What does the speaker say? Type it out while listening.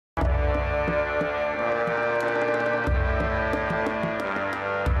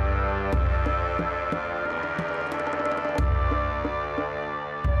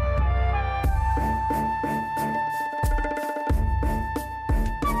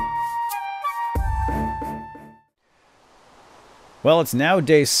Well, it's now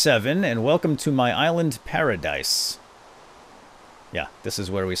day 7, and welcome to my island paradise. Yeah, this is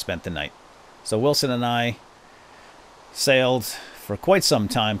where we spent the night. So Wilson and I sailed for quite some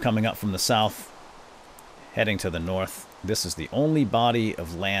time coming up from the south, heading to the north. This is the only body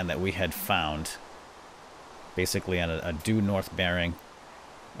of land that we had found, basically on a due north bearing.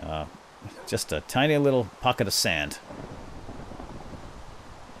 Just a tiny little pocket of sand.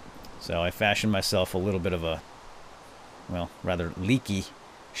 So I fashioned myself a little bit of a, well, rather leaky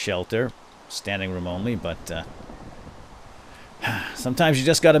shelter, standing room only, but sometimes you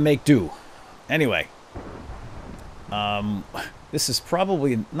just got to make do. Anyway, this is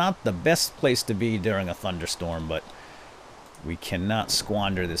probably not the best place to be during a thunderstorm, but we cannot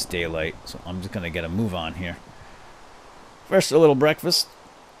squander this daylight, so I'm just going to get a move on here. First, a little breakfast.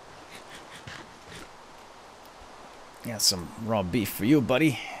 Got some raw beef for you,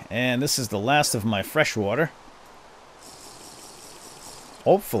 buddy. And this is the last of my fresh water.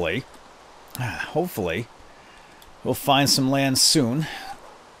 Hopefully, we'll find some land soon.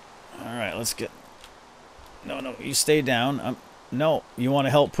 Alright, let's get... No, you stay down. No, you want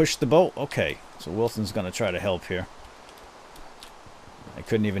to help push the boat? Okay, so Wilson's going to try to help here. I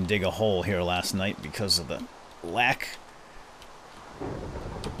couldn't even dig a hole here last night because of the lack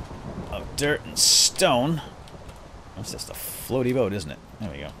of dirt and stone. It's just a floaty boat, isn't it? There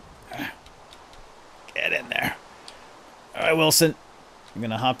we go. Get in there. Alright, Wilson. You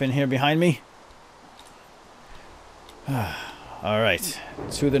gonna hop in here behind me? Alright.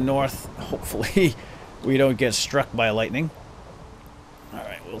 To the north. Hopefully we don't get struck by lightning.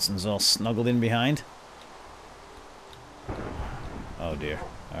 Alright, Wilson's all snuggled in behind. Oh dear.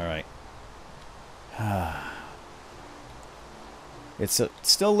 Alright. It's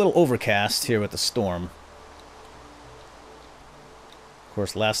still a little overcast here with the storm. Of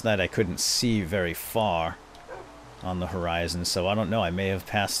course, last night I couldn't see very far on the horizon, so I don't know. I may have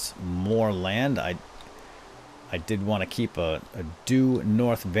passed more land. I did want to keep a due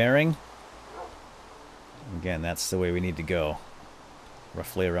north bearing. Again, that's the way we need to go.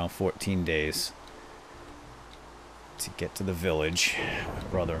 Roughly around 14 days to get to the village where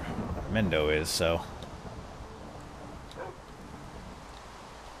Brother Mendo is, so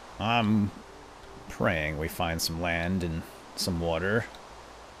I'm praying we find some land and some water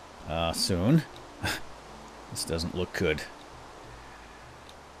soon. This doesn't look good.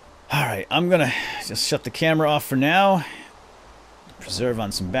 Alright, I'm gonna just shut the camera off for now. Preserve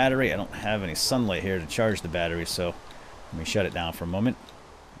on some battery. I don't have any sunlight here to charge the battery, so let me shut it down for a moment.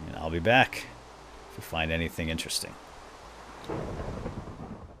 And I'll be back if we find anything interesting.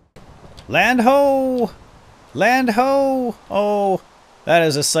 Land ho! Land ho! Oh, that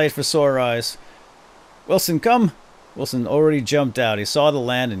is a sight for sore eyes. Wilson, come! Wilson already jumped out. He saw the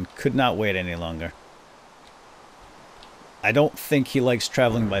land and could not wait any longer. I don't think he likes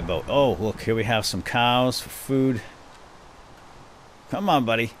traveling by boat. Oh, look, here we have some cows for food. Come on,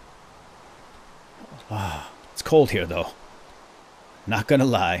 buddy. Oh, it's cold here, though. Not gonna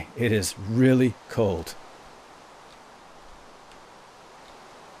lie, it is really cold.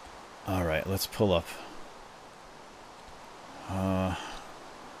 Alright, let's pull up.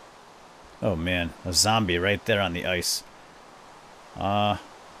 Oh man, a zombie right there on the ice. There's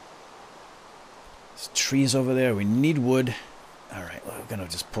trees over there. We need wood. Alright, we're gonna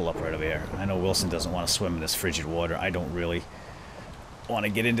just pull up right over here. I know Wilson doesn't want to swim in this frigid water. I don't really want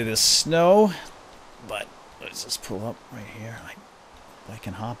to get into this snow. But let's just pull up right here. I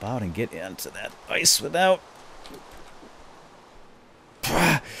can hop out and get into that ice without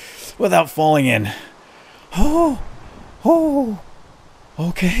falling in. Oh,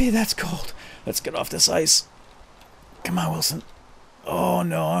 okay, that's cold. Let's get off this ice. Come on, Wilson. Oh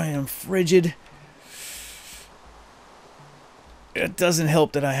no, I am frigid. It doesn't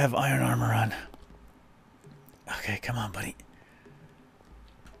help that I have iron armor on. Okay, come on, buddy.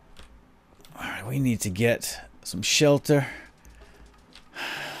 Alright, we need to get some shelter.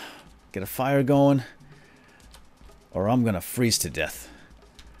 Get a fire going. Or I'm gonna freeze to death.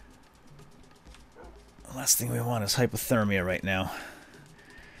 The last thing we want is hypothermia right now.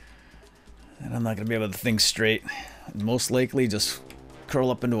 And I'm not going to be able to think straight. Most likely just curl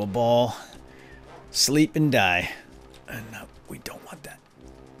up into a ball, sleep and die. And we don't want that.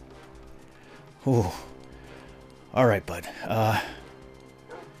 Ooh. Alright, bud.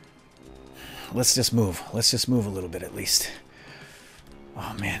 Let's just move. Let's just move a little bit at least.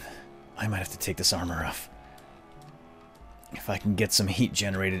 Oh man, I might have to take this armor off. If I can get some heat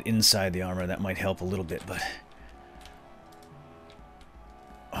generated inside the armor, that might help a little bit, but...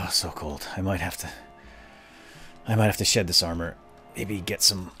 Oh, so cold. I might have to shed this armor. Maybe get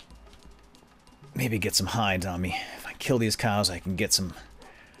some hides on me if I kill these cows, I can get some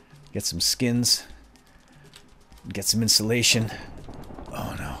skins, get some insulation.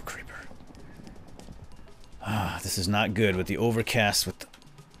 Oh no, creeper. Ah, this is not good with the overcast. With the,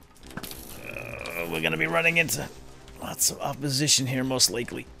 we're gonna be running into lots of opposition here, most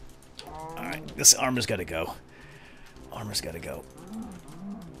likely. All right, this armor's got to go. Armor's got to go.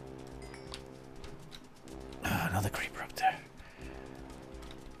 Another creeper up there.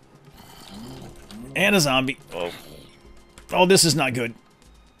 And a zombie. Oh. Oh, this is not good.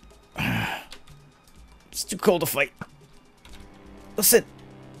 It's too cold to fight. Listen.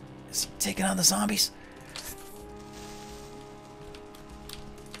 Is he taking on the zombies?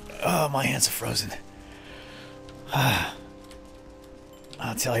 Oh, my hands are frozen. I'll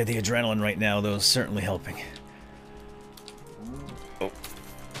tell you, the adrenaline right now, though, is certainly helping. Oh.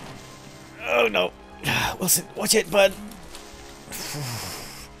 Oh, no. Wilson, watch it, bud.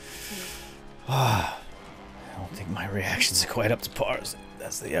 I don't think my reactions are quite up to par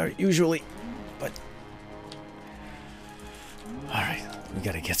as they are usually, but all right, we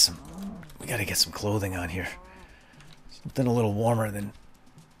gotta get some clothing on here. Something a little warmer than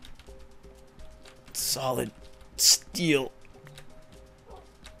solid steel.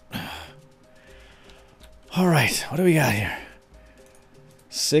 All right, what do we got here?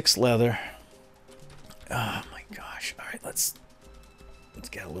 6 leather. Oh my gosh! All right, let's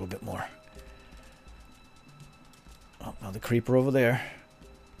get a little bit more. Oh, now the creeper over there.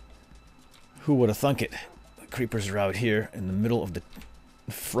 Who would have thunk it? The creepers are out here in the middle of the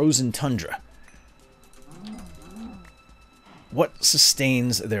frozen tundra. What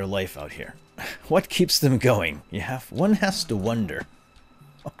sustains their life out here? What keeps them going? One has to wonder.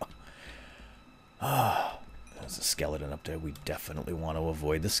 There's a skeleton up there. We definitely want to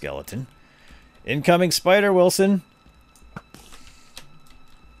avoid the skeleton. Incoming spider, Wilson.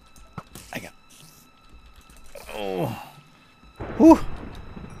 I got... Oh. Whew.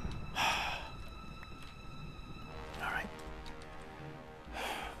 Alright.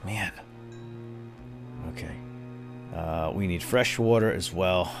 Man. Okay. We need fresh water as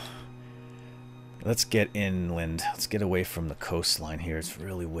well. Let's get inland. Let's get away from the coastline here. It's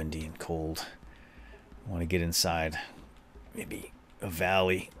really windy and cold. I want to get inside. Maybe a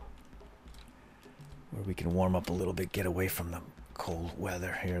valley where we can warm up a little bit, get away from the cold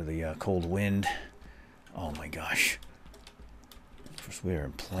weather here, the cold wind. Oh my gosh. First, we are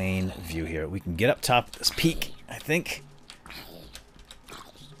in plain view here. We can get up top of this peak, I think.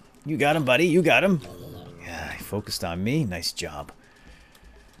 You got him, buddy. You got him. Yeah, he focused on me. Nice job.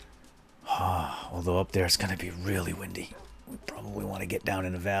 Although up there it's going to be really windy. We probably want to get down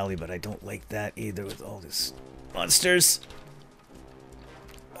in the valley, but I don't like that either with all these monsters.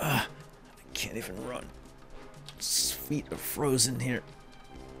 I can't even run. Feet are frozen here.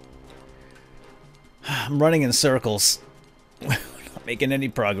 I'm running in circles. Not making any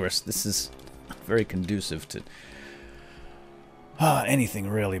progress. This is very conducive to anything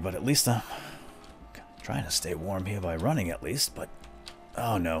really, but at least I'm trying to stay warm here by running at least, but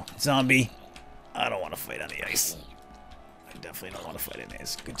oh no. Zombie. I don't want to fight on the ice. I definitely don't want to fight on the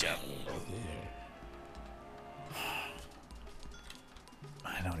ice. Good job.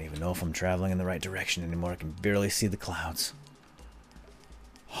 I don't even know if I'm traveling in the right direction anymore. I can barely see the clouds.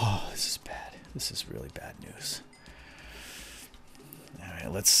 Oh, this is bad. This is really bad news.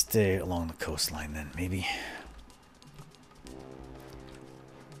 Alright, let's stay along the coastline then, maybe.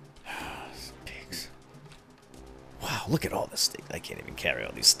 Pigs. Wow, look at all this steak. I can't even carry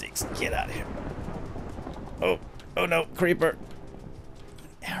all these steaks. Get out of here. Oh, oh no, creeper.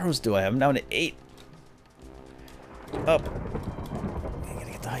 How many arrows do I have? I'm down to 8. Up. I'm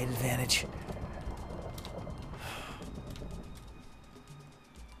gonna get the height advantage.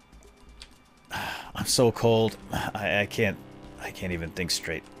 I'm so cold. I can't even think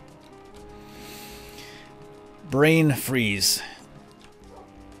straight. Brain freeze.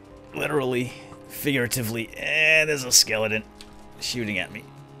 Literally, figuratively. And there's a skeleton shooting at me.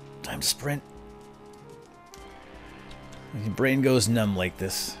 Time to sprint. When your brain goes numb like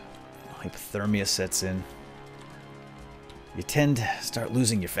this, hypothermia sets in. You tend to start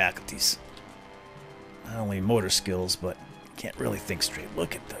losing your faculties. Not only motor skills, but you can't really think straight.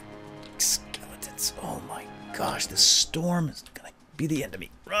 Look at the skeletons. Oh my gosh, this storm is gonna be the end of me.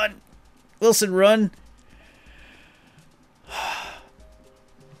 Run! Wilson, run!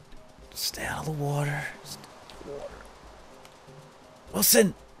 Stay out of the water. Stay out of the water.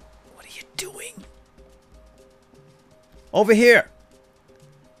 Wilson! What are you doing? Over here!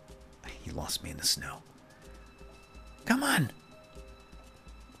 He lost me in the snow. Come on!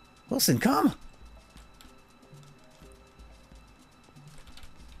 Wilson, come!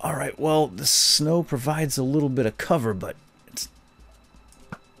 Alright, well, the snow provides a little bit of cover, but it's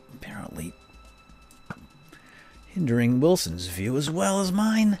apparently hindering Wilson's view as well as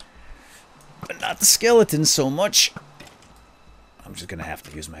mine. But not the skeleton so much. I'm just gonna have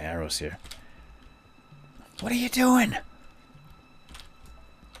to use my arrows here. What are you doing?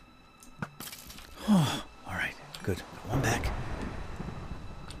 Oh, alright, good. Got one back.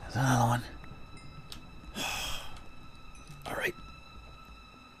 There's another one. Alright.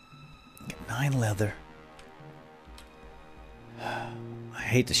 Get 9 leather. I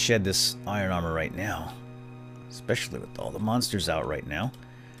hate to shed this iron armor right now. Especially with all the monsters out right now.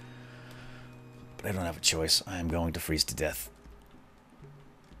 But I don't have a choice. I am going to freeze to death.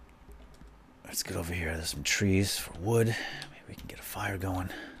 Let's get over here. There's some trees for wood. Maybe we can get a fire going.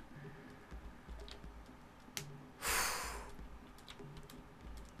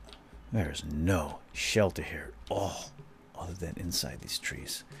 There's no shelter here at all, other than inside these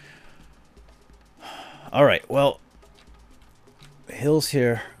trees. Alright, well, the hills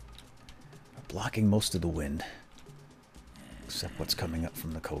here are blocking most of the wind, except what's coming up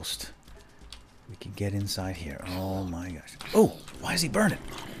from the coast. We can get inside here. Oh my gosh. Oh, why is he burning?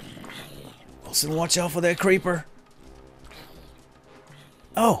 Wilson, watch out for that creeper.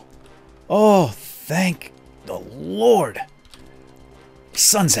 Oh. Oh, thank the Lord.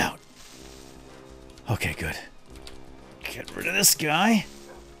 Sun's out. Okay, good. Get rid of this guy.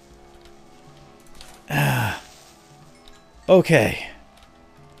 Okay.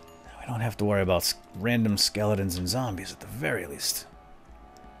 Now we don't have to worry about random skeletons and zombies at the very least.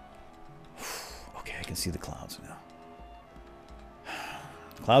 Okay, I can see the clouds now.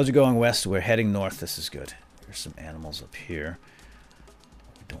 Clouds are going west. We're heading north. This is good. There's some animals up here.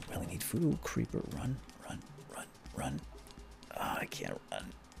 We don't really need food. Ooh, creeper, run, run, run, run. Oh, I can't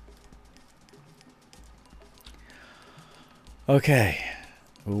run. Okay,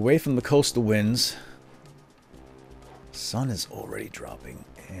 we're away from the coastal winds. Sun is already dropping,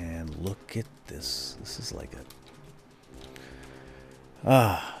 and look at this. This is like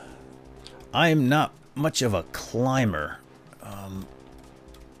a... I am not much of a climber. But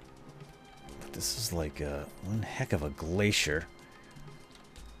this is like one heck of a glacier.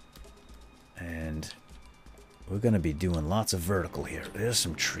 And we're going to be doing lots of vertical here. There's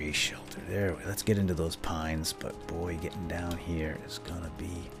some tree shelter. There, let's get into those pines. But boy, getting down here is going to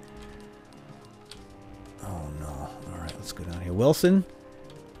be... Oh no. Alright, let's go down here. Wilson,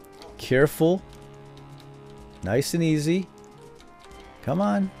 careful. Nice and easy. Come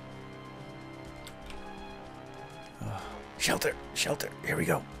on. Oh, shelter, shelter. Here we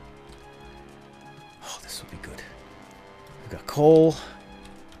go. Oh, this will be good. We've got coal.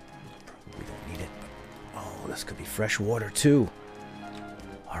 Probably don't need it, but oh, this could be fresh water too.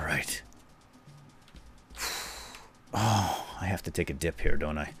 All right. Oh, I have to take a dip here,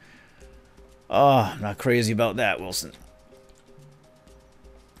 don't I? Oh, I'm not crazy about that, Wilson.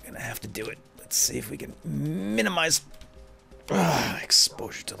 Gonna have to do it. Let's see if we can minimize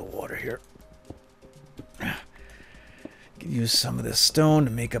exposure to the water here. Can use some of this stone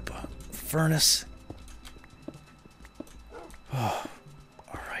to make up a furnace. Oh,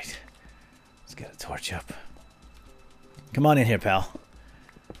 all right. Let's get a torch up. Come on in here, pal.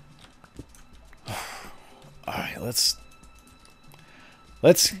 All right, let's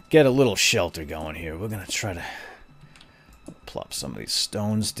get a little shelter going here. We're gonna try to plop some of these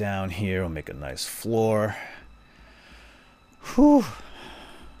stones down here. We'll make a nice floor. Whew.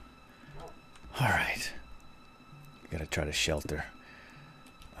 All right. We gotta try to shelter.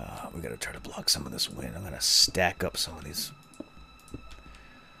 We gotta try to block some of this wind. I'm gonna stack up some of these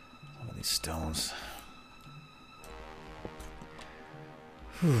stones.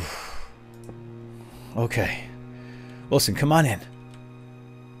 Whew. Okay. Wilson, come on in.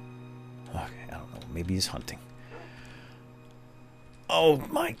 Okay, I don't know. Maybe he's hunting. Oh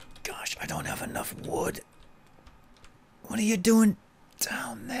my gosh, I don't have enough wood. What are you doing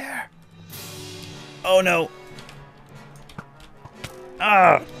down there? Oh no.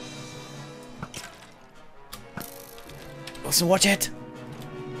 Ah! Wilson, watch it!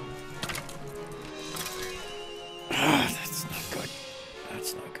 Ah, that's not good.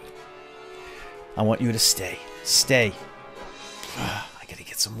 That's not good. I want you to stay. Stay. Ah, I gotta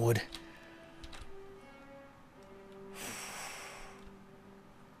get some wood.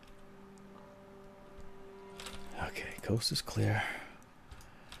 Okay, coast is clear.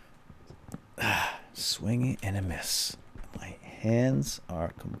 Ah, swing and a miss. My hands are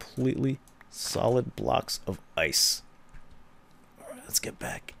completely solid blocks of ice. Alright, let's get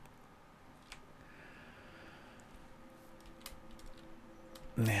back.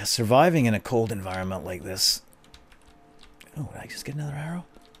 Yeah, surviving in a cold environment like this. Oh, did I just get another arrow?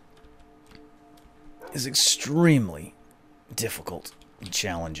 is extremely difficult and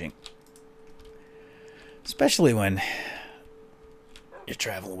challenging. Especially when you're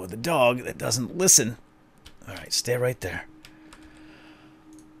traveling with a dog that doesn't listen. Alright, stay right there.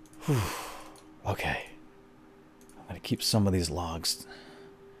 Whew. Okay. I'm going to keep some of these logs.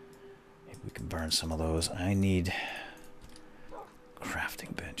 Maybe we can burn some of those. I need a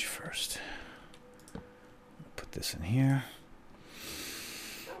crafting bench first. Put this in here.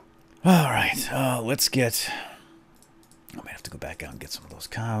 Alright, let's get... I may have to go back out and get some of those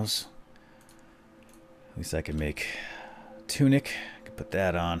cows. At least I can make a tunic. I can put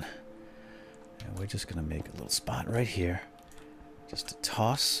that on. And we're just going to make a little spot right here. Just to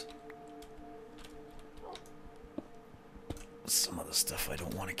toss some of the stuff I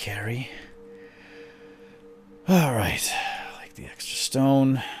don't want to carry. Alright, like the extra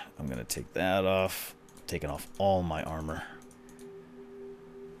stone. I'm going to take that off. I'm taking off all my armor.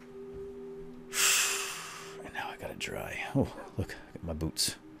 And now I got to dry. Oh, look, I got my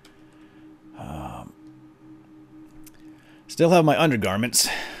boots. Still have my undergarments,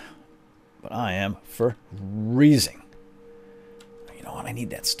 but I am freezing. You know what? I need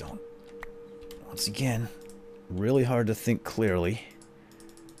that stone. Once again, really hard to think clearly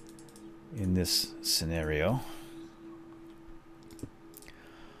in this scenario.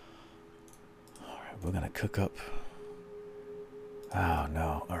 Alright, we're going to cook up. Oh,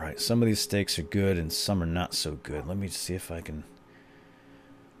 no. Alright, some of these steaks are good and some are not so good. Let me see if I can...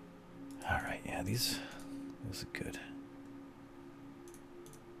 Alright, yeah, these are good.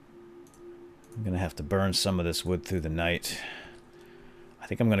 I'm going to have to burn some of this wood through the night. I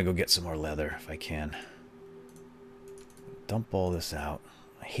think I'm going to go get some more leather if I can. Dump all this out.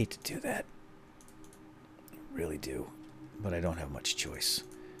 I hate to do that. I really do. But I don't have much choice.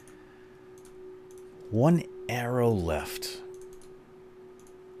 1 arrow left.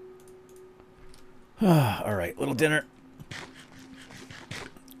 Alright, little dinner.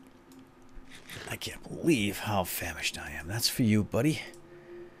 I can't believe how famished I am. That's for you, buddy.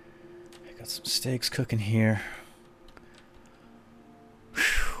 I got some steaks cooking here.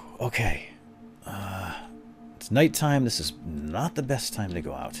 Whew, okay. It's nighttime. This is not the best time to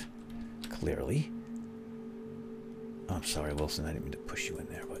go out. Clearly. Oh, I'm sorry, Wilson. I didn't mean to push you in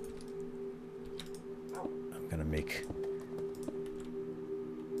there, but... I'm gonna make...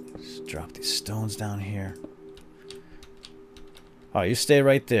 Just drop these stones down here. Alright, you stay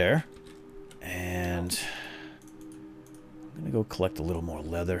right there. And... I'm gonna go collect a little more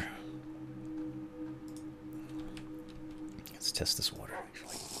leather. Let's test this water,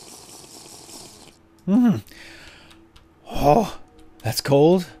 actually. Oh, that's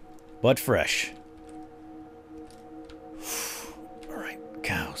cold, but fresh. Alright,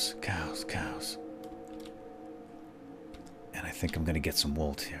 cows, cows, cows. And I think I'm going to get some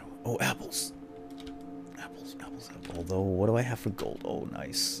wool, too. Oh, apples. Apples, apples, apples. Although, what do I have for gold? Oh,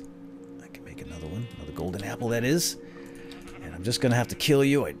 nice. I can make another one. Another golden apple, that is. And I'm just going to have to kill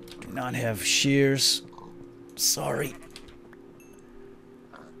you. I do not have shears. Sorry.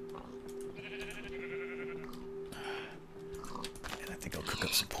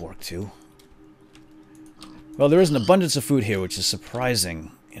 Some pork too. Well, there is an abundance of food here, which is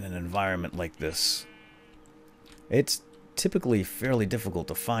surprising in an environment like this. It's typically fairly difficult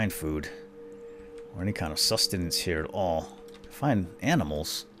to find food or any kind of sustenance here at all. To find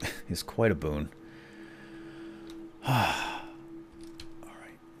animals is quite a boon. Alright,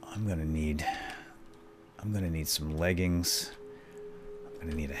 I'm gonna need some leggings. I'm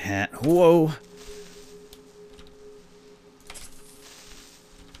gonna need a hat. Whoa!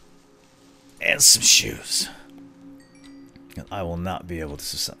 And some shoes. I will not be able to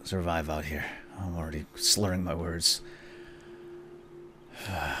survive out here. I'm already slurring my words.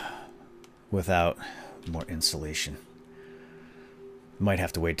 Without more insulation. Might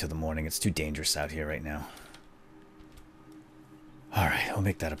have to wait till the morning. It's too dangerous out here right now. Alright, I'll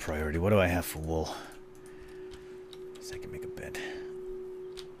make that a priority. What do I have for wool? So I can make a bed.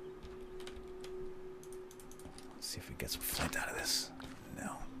 Let's see if we get some flint out of this.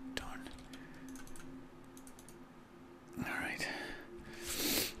 No. Alright.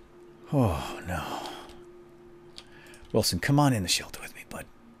 Oh, no. Wilson, come on in the shelter with me, bud.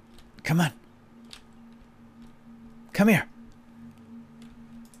 Come on. Come here.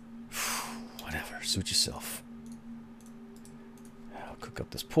 Whatever, suit yourself. I'll cook up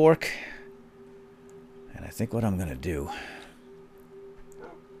this pork. And I think what I'm going to do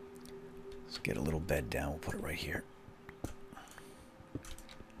is get a little bed down. We'll put it right here.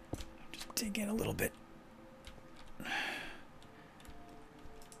 Just dig in a little bit.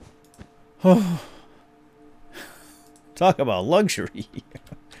 Oh, Talk about luxury.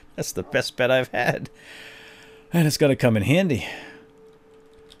 That's the best bed I've had. And it's going to come in handy.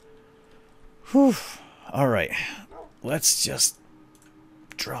 Whew. Alright. Let's just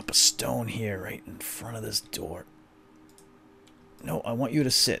drop a stone here right in front of this door. No, I want you to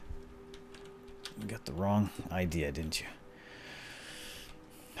sit. You got the wrong idea, didn't you?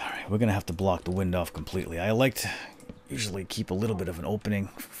 Alright, we're going to have to block the wind off completely. I like to usually keep a little bit of an opening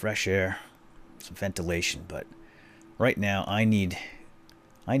for fresh air, some ventilation, but right now I need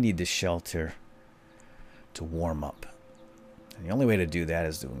this shelter to warm up. And the only way to do that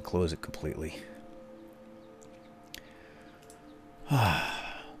is to enclose it completely.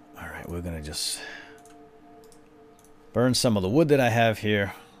 Alright, we're going to just burn some of the wood that I have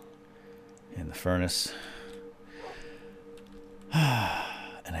here in the furnace.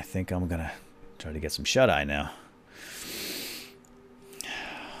 And I think I'm going to try to get some shut-eye now.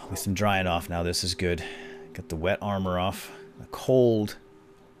 At least I'm drying off now. This is good. Got the wet armor off. The cold,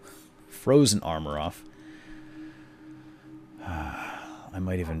 frozen armor off. I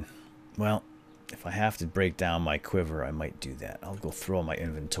might even... Well, if I have to break down my quiver, I might do that. I'll go through all my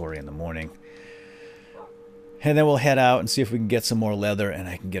inventory in the morning. And then we'll head out and see if we can get some more leather, and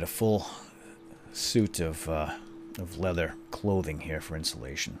I can get a full suit of leather clothing here for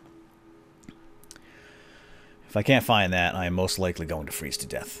insulation. If I can't find that, I am most likely going to freeze to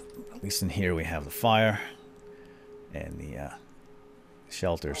death. At least in here we have the fire, and the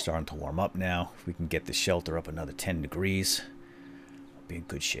shelter is starting to warm up now. If we can get the shelter up another 10 degrees, I'll be in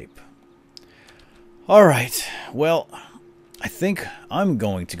good shape. Alright, well, I think I'm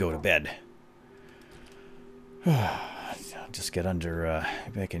going to go to bed. Just get under,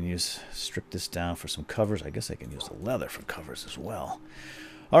 maybe I can strip this down for some covers. I guess I can use the leather for covers as well.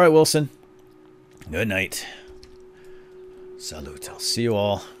 Alright, Wilson. Good night. Salute. I'll see you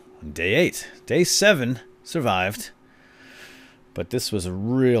all on day 8. Day 7 survived. But this was a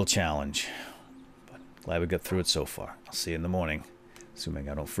real challenge. But glad we got through it so far. I'll see you in the morning, assuming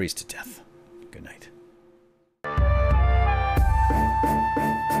I don't freeze to death. Good night.